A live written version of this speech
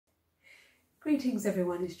Greetings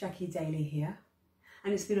everyone, it's Jackie Daly here,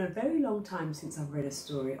 and it's been a very long time since I've read a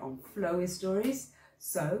story on flowy stories,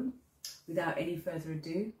 so without any further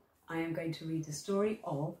ado I am going to read the story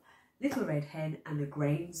of Little Red Hen and the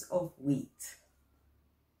Grains of Wheat.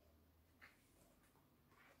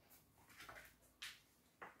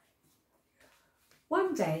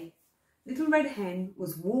 One day, Little Red Hen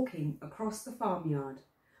was walking across the farmyard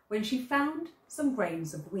when she found some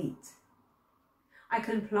grains of wheat. I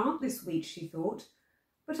can plant this wheat, she thought,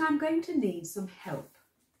 but I'm going to need some help.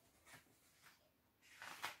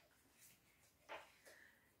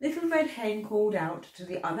 Little Red Hen called out to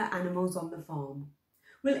the other animals on the farm,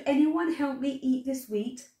 "Will anyone help me eat this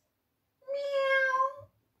wheat?" "Meow,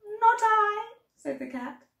 not I," said the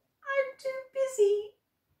cat. "I'm too busy."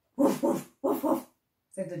 "Woof, woof, woof, woof,"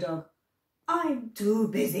 said the dog. "I'm too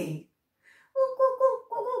busy." "Woo, woo, woo,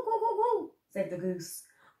 woo, woo, woo, woo, woo," said the goose.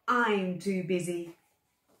 "I'm too busy."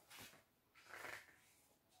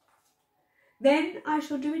 "Then I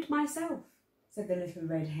shall do it myself," said the Little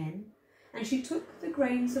Red Hen, and she took the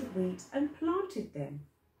grains of wheat and planted them.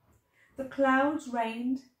 The clouds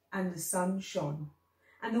rained and the sun shone,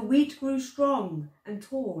 and the wheat grew strong and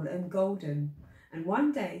tall and golden, and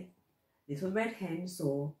one day Little Red Hen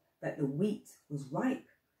saw that the wheat was ripe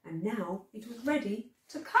and now it was ready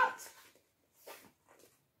to cut.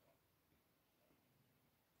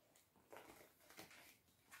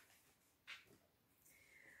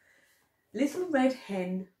 Little Red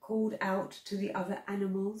Hen called out to the other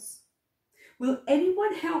animals, "Will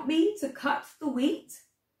anyone help me to cut the wheat?"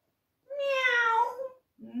 "Meow,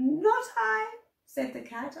 not I," said the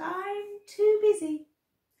cat. "I'm too busy."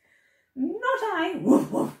 "Not I," woof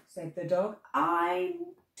woof, said the dog.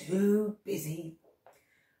 "I'm too busy."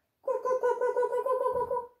 "Cuck, cuck, cuck, cuck, cuck, cuck, cuck,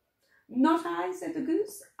 cuck." "Not I," said the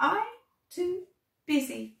goose. "I'm too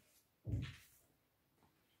busy."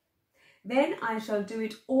 "Then I shall do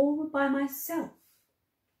it all by myself,"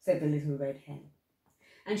 said the Little Red Hen.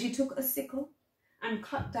 And she took a sickle and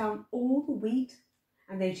cut down all the wheat,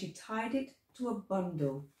 and then she tied it to a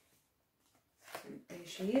bundle. And there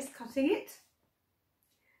she is cutting it.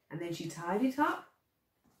 And then she tied it up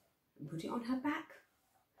and put it on her back.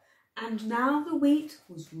 And now the wheat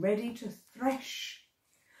was ready to thresh.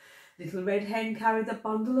 Little Red Hen carried the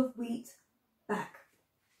bundle of wheat back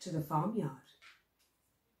to the farmyard.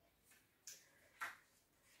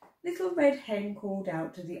 Little Red Hen called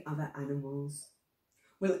out to the other animals,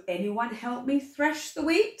 "Will anyone help me thresh the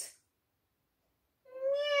wheat?"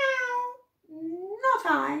 "Meow, not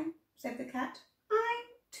I," said the cat. "I'm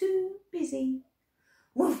too busy."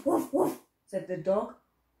 "Woof, woof, woof," said the dog.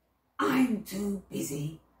 "I'm too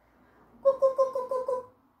busy." "Cuck, cuck, cuck, cuck, cuck,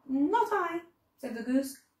 cuck." "Not I," said the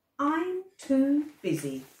goose. "I'm too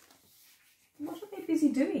busy." What are they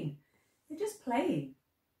busy doing? They're just playing.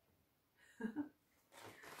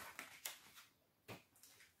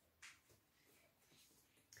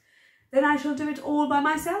 "Then I shall do it all by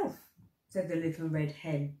myself," said the Little Red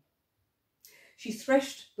Hen. She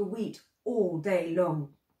threshed the wheat all day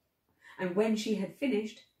long, and when she had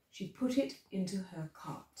finished, she put it into her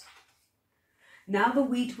cart. Now the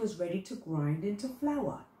wheat was ready to grind into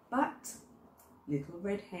flour, but Little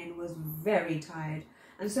Red Hen was very tired,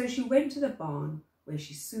 and so she went to the barn, where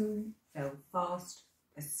she soon fell fast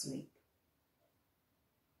asleep.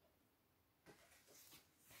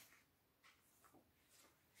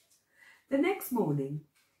 The next morning,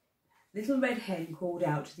 Little Red Hen called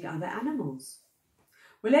out to the other animals,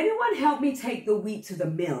 "Will anyone help me take the wheat to the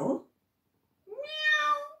mill?"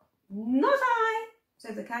 "Meow, not I,"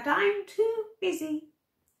 said the cat. "I'm too busy."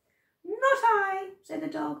 "Not I," said the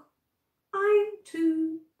dog. "I'm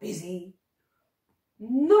too busy."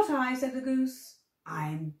 "Not I," said the goose.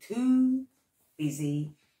 "I'm too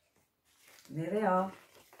busy." And there they are,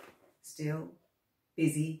 still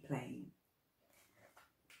busy playing.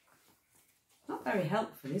 Not very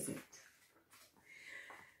helpful, is it?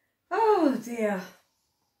 "Oh dear,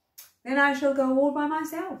 then I shall go all by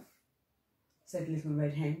myself," said Little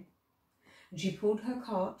Red Hen, and she pulled her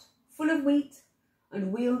cart full of wheat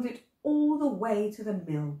and wheeled it all the way to the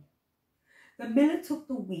mill. The miller took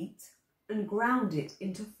the wheat and ground it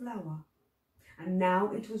into flour, and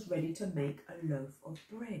now it was ready to make a loaf of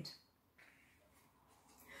bread.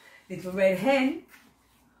 Little Red Hen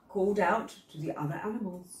called out to the other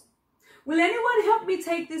animals, "Will anyone help me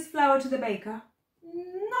take this flour to the baker?"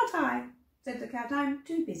 "Not I," said the cat. "I'm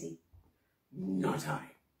too busy." "Not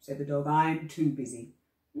I," said the dog. "I'm too busy."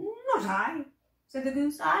 "Not I," said the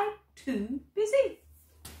goose. "I'm too busy."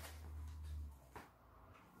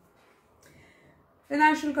 "Then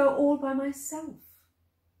I shall go all by myself,"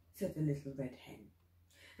 said the Little Red Hen,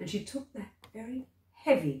 and she took that very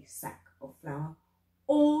heavy sack of flour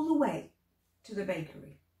all the way to the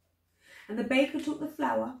bakery. And the baker took the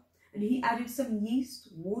flour and he added some yeast,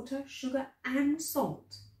 water, sugar and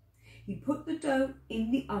salt. He put the dough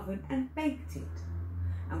in the oven and baked it.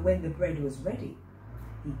 And when the bread was ready,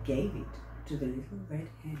 he gave it to the little red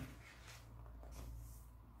hen.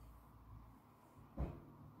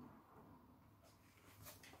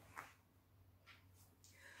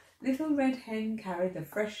 Little Red Hen carried the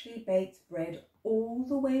freshly baked bread all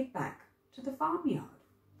the way back to the farmyard.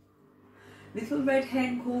 Little Red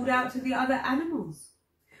Hen called out to the other animals,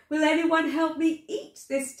 "Will anyone help me eat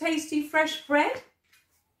this tasty fresh bread?"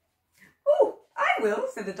 "Oh, I will,"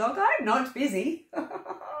 said the dog. "I'm not busy."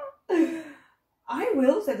 "I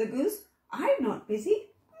will," said the goose. "I'm not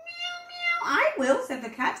busy." "Meow, meow." "I will," said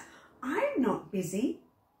the cat. "I'm not busy."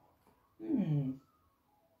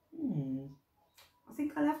 I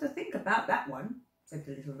think I'll have to think about that one," said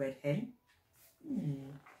the little red hen.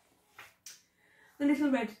 The little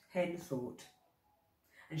red hen thought,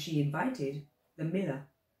 and she invited the miller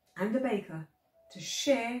and the baker to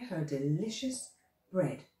share her delicious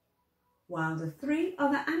bread, while the 3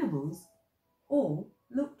 other animals all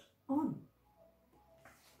looked on.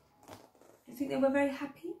 Do you think they were very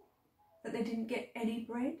happy that they didn't get any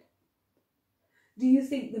bread? Do you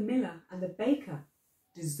think the miller and the baker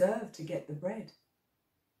deserved to get the bread?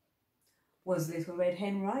 Was Little Red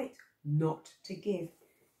Hen right not to give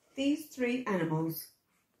these 3 animals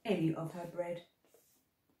any of her bread?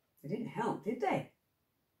 They didn't help, did they?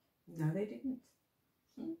 No, they didn't.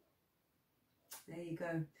 There you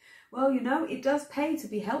go. Well, you know, it does pay to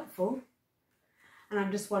be helpful. And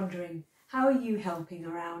I'm just wondering, how are you helping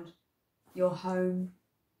around your home?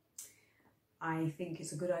 I think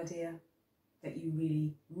it's a good idea that you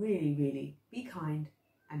really, really, really be kind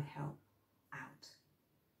and help out.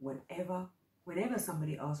 Whenever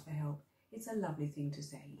somebody asks for help, it's a lovely thing to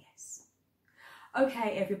say yes.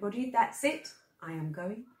 Okay, everybody, that's it. I am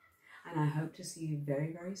going, and I hope to see you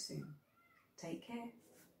very, very soon. Take care.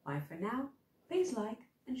 Bye for now. Please like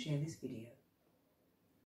and share this video.